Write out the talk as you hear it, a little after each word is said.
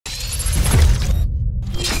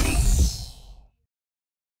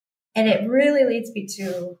And it really leads me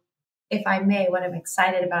to, if I may, what I'm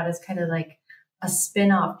excited about is kind of like a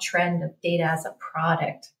spin-off trend of data as a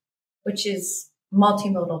product, which is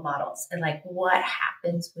multimodal models and like what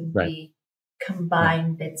happens when we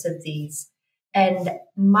combine bits of these. And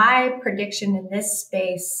my prediction in this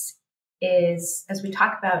space is, as we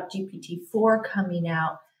talk about GPT-4 coming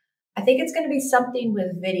out, I think it's going to be something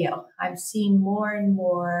with video. I'm seeing more and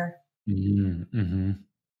more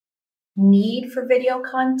need for video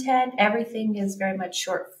content. Everything is very much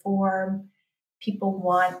short form. People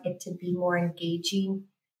want it to be more engaging.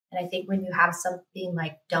 And I think when you have something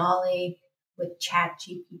like Dolly with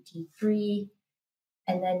ChatGPT 3,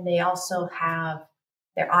 and then they also have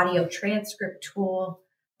their audio transcript tool,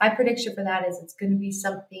 my prediction for that is it's going to be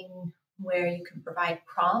something where you can provide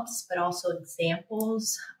prompts, but also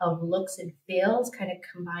examples of looks and feels kind of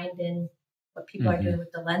combined in what people are doing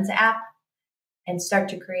with the Lens app, and start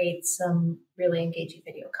to create some really engaging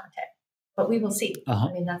video content. But we will see.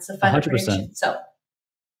 I mean, that's the fun prediction. So,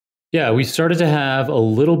 yeah, we started to have a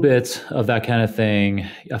little bit of that kind of thing,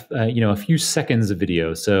 a few seconds of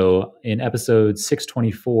video. So in episode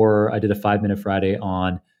 624, I did a 5-minute Friday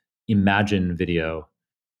on Imagine video.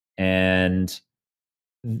 And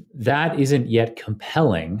that isn't yet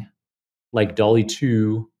compelling like Dolly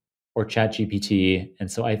 2 or ChatGPT.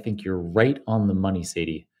 And so I think you're right on the money,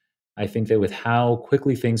 Sadie. I think that with how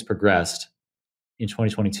quickly things progressed in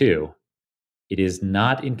 2022, it is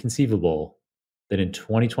not inconceivable that in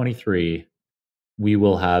 2023, we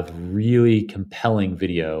will have really compelling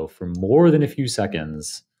video for more than a few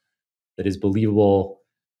seconds that is believable.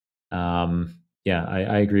 I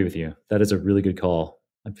agree with you. That is a really good call.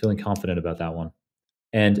 I'm feeling confident about that one.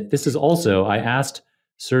 And this is also, I asked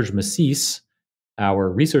Serge Massis,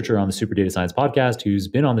 our researcher on the Super Data Science podcast, who's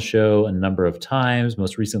been on the show a number of times,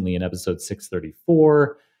 most recently in episode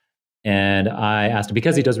 634. And I asked him,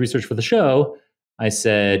 because he does research for the show, I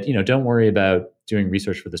said, don't worry about doing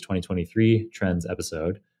research for this 2023 trends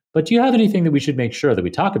episode, but do you have anything that we should make sure that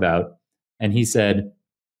we talk about? And he said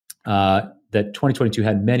that 2022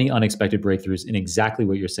 had many unexpected breakthroughs in exactly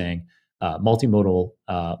what you're saying, multimodal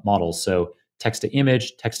models. So text to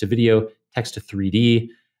image, text to video, text to 3D.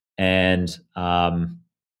 And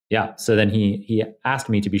so then he asked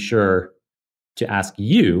me to be sure to ask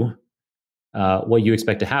you what you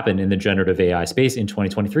expect to happen in the generative AI space in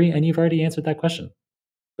 2023. And you've already answered that question.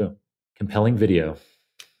 Boom. Compelling video.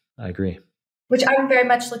 I agree. Which I'm very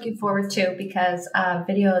much looking forward to, because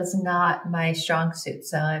video is not my strong suit.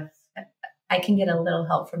 So if I can get a little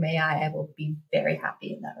help from AI, I will be very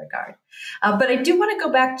happy in that regard. But I do want to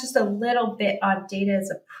go back just a little bit on data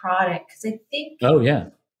as a product, because I think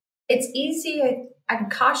it's easy. I can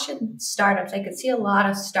caution startups. I could see a lot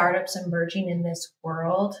of startups emerging in this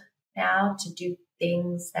world now to do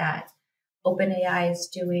things that OpenAI is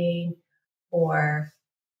doing, or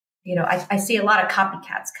I see a lot of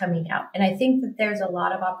copycats coming out. And I think that there's a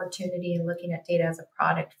lot of opportunity in looking at data as a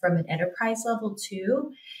product from an enterprise level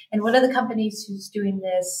too. And one of the companies who's doing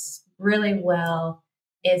this really well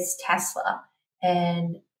is Tesla.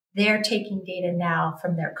 And they're taking data now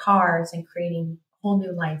from their cars and creating whole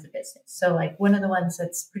new lines of business. So like one of the ones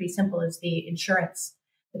that's pretty simple is the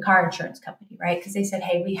car insurance company, right? Because they said,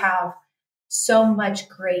 hey, we have so much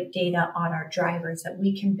great data on our drivers that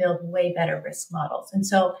we can build way better risk models. And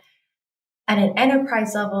so at an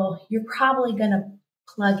enterprise level, you're probably going to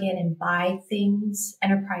plug in and buy things,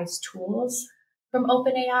 enterprise tools from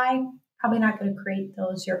OpenAI. Probably not going to create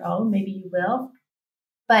those your own. Maybe you will.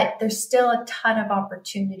 But there's still a ton of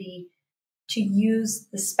opportunity to use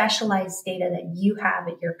the specialized data that you have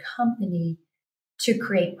at your company to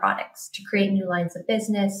create products, to create new lines of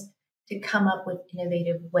business, to come up with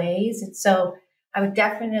innovative ways. And so I would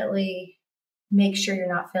definitely make sure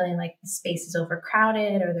you're not feeling like the space is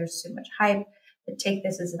overcrowded or there's too much hype, but take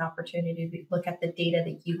this as an opportunity to look at the data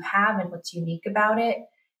that you have and what's unique about it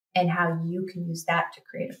and how you can use that to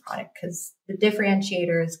create a product. Because the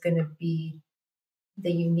differentiator is going to be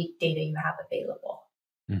the unique data you have available.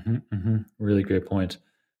 Really great point.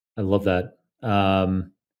 I love that.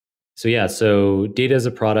 So data as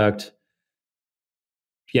a product.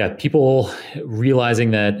 Yeah, people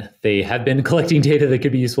realizing that they have been collecting data that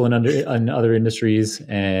could be useful in other industries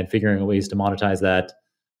and figuring out ways to monetize that.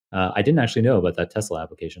 I didn't actually know about that Tesla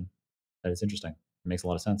application. That is interesting. It makes a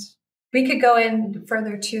lot of sense. We could go in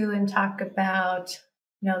further too and talk about,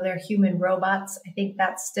 their human robots. I think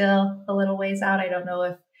that's still a little ways out. I don't know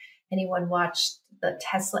if anyone watched the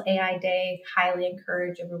Tesla AI Day. Highly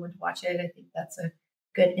encourage everyone to watch it. I think that's a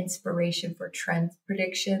good inspiration for trend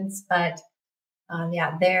predictions. But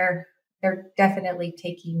they're definitely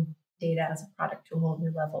taking data as a product to a whole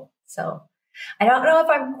new level. So I don't know if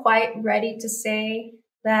I'm quite ready to say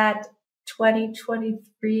that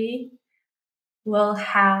 2023 will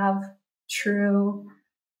have true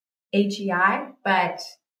AGI, but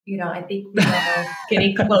I think we are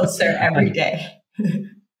getting closer every day.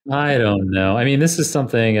 I don't know. I mean, this is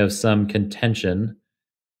something of some contention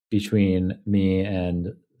between me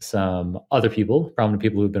and some other people, prominent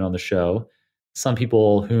people who've been on the show, some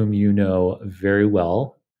people whom you know very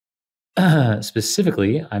well.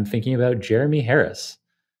 Specifically, I'm thinking about Jeremy Harris.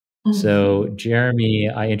 So, Jeremy,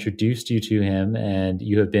 I introduced you to him, and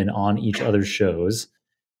you have been on each other's shows.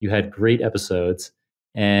 You had great episodes.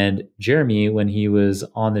 And Jeremy, when he was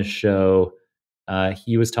on this show,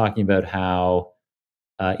 he was talking about how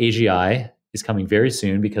AGI is coming very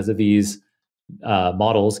soon because of these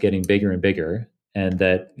models getting bigger and bigger, and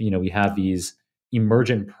that we have these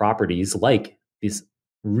emergent properties like this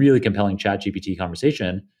really compelling ChatGPT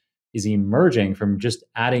conversation is emerging from just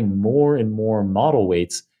adding more and more model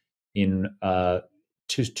weights in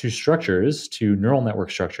to structures, to neural network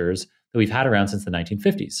structures that we've had around since the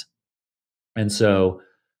 1950s. And so,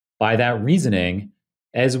 by that reasoning,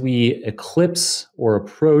 as we eclipse or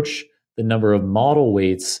approach the number of model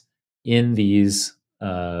weights in these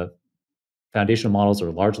foundational models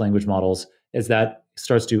or large language models, as that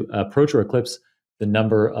starts to approach or eclipse the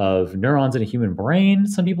number of neurons in a human brain,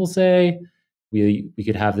 some people say, we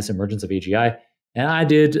could have this emergence of AGI. And I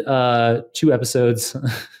did 2 episodes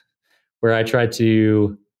where I tried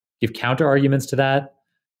to give counter arguments to that.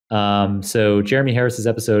 So Jeremy Harris's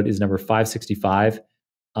episode is number 565.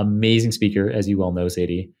 Amazing speaker, as you well know,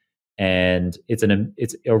 Sadie. And it's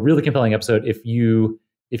a really compelling episode. If you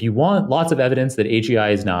want lots of evidence that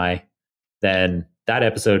AGI is nigh, then that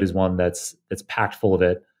episode is one that's packed full of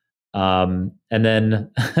it. And then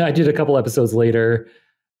I did a couple episodes later.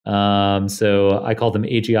 So I called them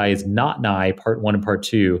AGI is not nigh, part 1 and part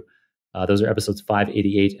 2. Those are episodes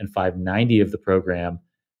 588 and 590 of the program.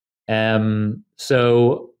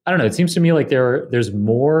 So I don't know. It seems to me like there's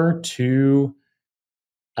more to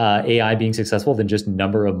AI being successful than just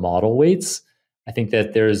number of model weights. I think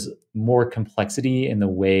that there's more complexity in the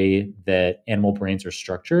way that animal brains are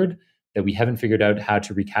structured that we haven't figured out how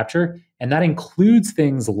to recapture. And that includes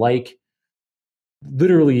things like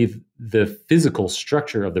literally the physical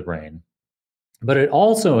structure of the brain. But it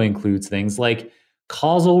also includes things like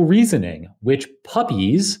causal reasoning, which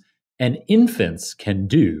puppies and infants can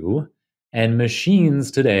do, and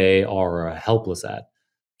machines today are helpless at.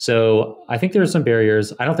 So I think there are some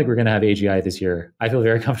barriers. I don't think we're going to have AGI this year. I feel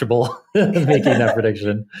very comfortable making that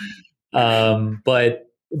prediction.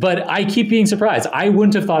 But I keep being surprised. I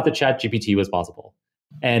wouldn't have thought that ChatGPT was possible.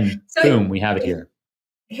 And so, boom, we have it here.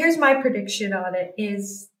 Here's my prediction on it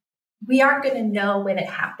is we aren't going to know when it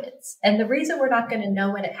happens. And the reason we're not going to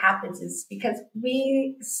know when it happens is because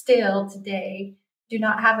we still today do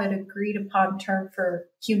not have an agreed upon term for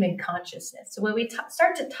human consciousness. So when we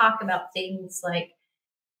start to talk about things like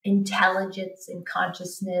intelligence and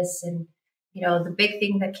consciousness, and the big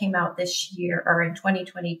thing that came out this year or in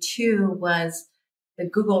 2022 was the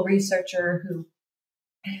Google researcher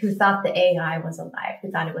who thought the AI was alive, who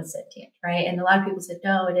thought it was sentient, right? And a lot of people said,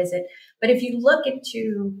 no, it isn't. But if you look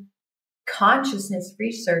into consciousness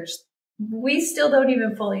research, we still don't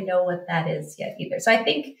even fully know what that is yet either. So I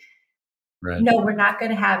think, no, we're not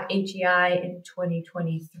going to have AGI in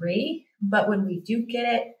 2023, but when we do get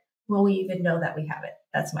it, will we even know that we have it?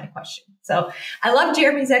 That's my question. So I love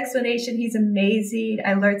Jeremy's explanation. He's amazing.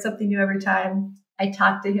 I learn something new every time I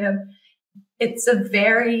talk to him. It's a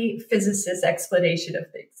very physicist explanation of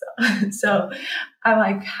things. So I'm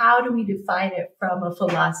like, how do we define it from a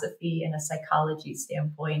philosophy and a psychology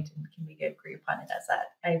standpoint? And can we agree upon it as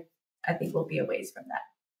that? I think we'll be a ways from that.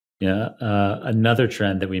 Yeah. Another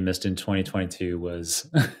trend that we missed in 2022 was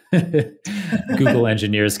Google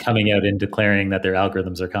engineers coming out and declaring that their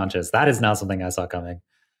algorithms are conscious. That is not something I saw coming.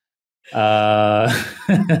 Yeah,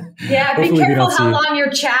 be careful how long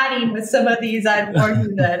you're chatting with some of these. I'd warn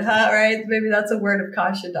you that, huh? Right? Maybe that's a word of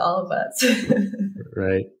caution to all of us.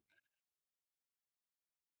 Right.